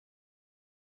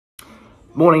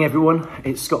Morning everyone,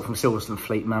 it's Scott from Silverstone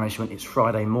Fleet Management. It's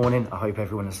Friday morning. I hope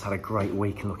everyone has had a great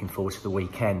week and looking forward to the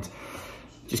weekend.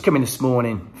 Just come in this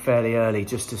morning fairly early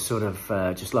just to sort of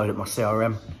just load up my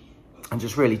CRM and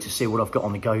just really to see what I've got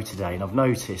on the go today. And I've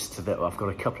noticed that I've got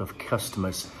a couple of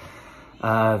customers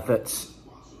that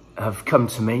have come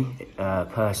to me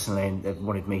personally, and they've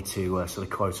wanted me to sort of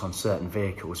quote on certain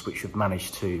vehicles which have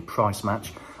managed to price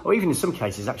match, or even in some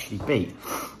cases actually beat,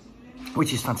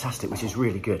 which is fantastic, which is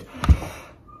really good.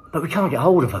 But we can't get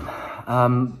hold of them.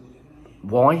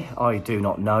 Why? I do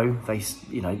not know. They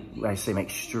seem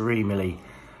extremely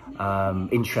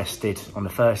interested on the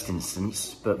first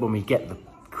instance, but when we get the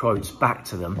quotes back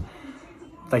to them,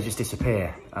 they just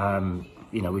disappear. I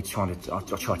tried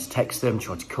to text them,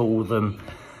 tried to call them,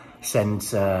 send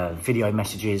video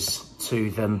messages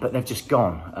to them, but they've just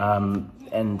gone.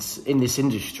 And in this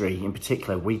industry in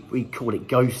particular, we call it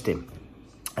ghosting.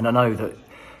 And I know that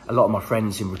a lot of my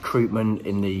friends in recruitment,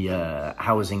 in the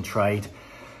housing trade,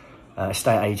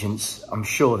 estate agents, I'm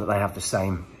sure that they have the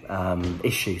same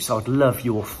issue. So I'd love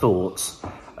your thoughts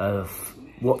of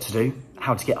what to do,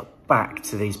 how to get back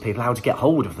to these people, how to get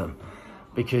hold of them.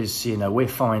 Because, we're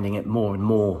finding it more and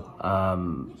more,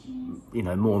 more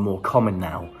and more common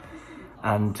now.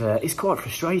 And it's quite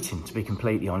frustrating, to be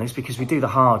completely honest, because we do the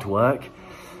hard work.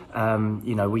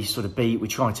 We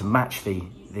try to match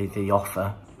the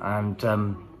offer,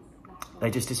 and they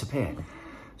just disappear.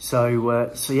 So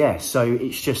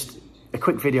it's just a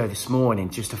quick video this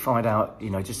morning just to find out,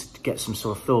 just to get some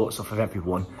sort of thoughts off of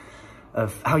everyone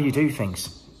of how you do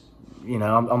things.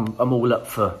 I'm all up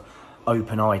for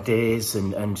open ideas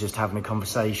and just having a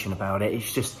conversation about it.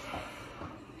 It's just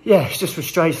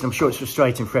frustrating. I'm sure it's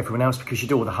frustrating for everyone else because you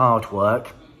do all the hard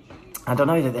work. And I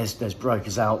know that there's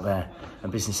brokers out there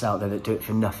and business out there that do it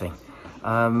for nothing.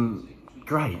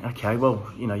 Great, okay, well,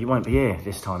 you won't be here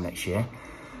this time next year.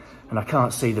 And I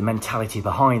can't see the mentality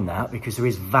behind that, because there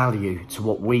is value to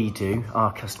what we do,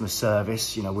 our customer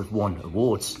service. We've won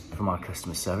awards from our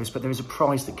customer service, but there is a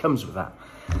prize that comes with that.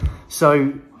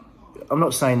 So I'm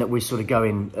not saying that we're sort of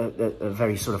going at a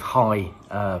very sort of high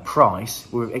price.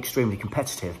 We're extremely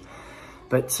competitive.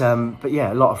 But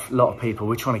yeah, a lot of people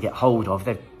we're trying to get hold of,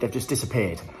 they've just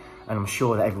disappeared. And I'm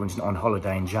sure that everyone's on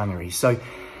holiday in January. So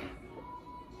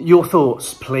your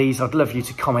thoughts, please. I'd love you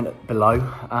to comment below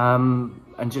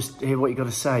and just hear what you've got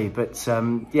to say. But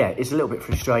yeah, it's a little bit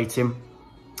frustrating,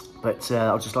 but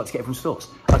I'd just like to get everyone's thoughts.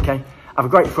 Okay, have a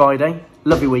great Friday,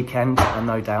 lovely weekend, and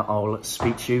no doubt I'll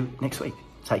speak to you next week.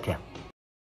 Take care.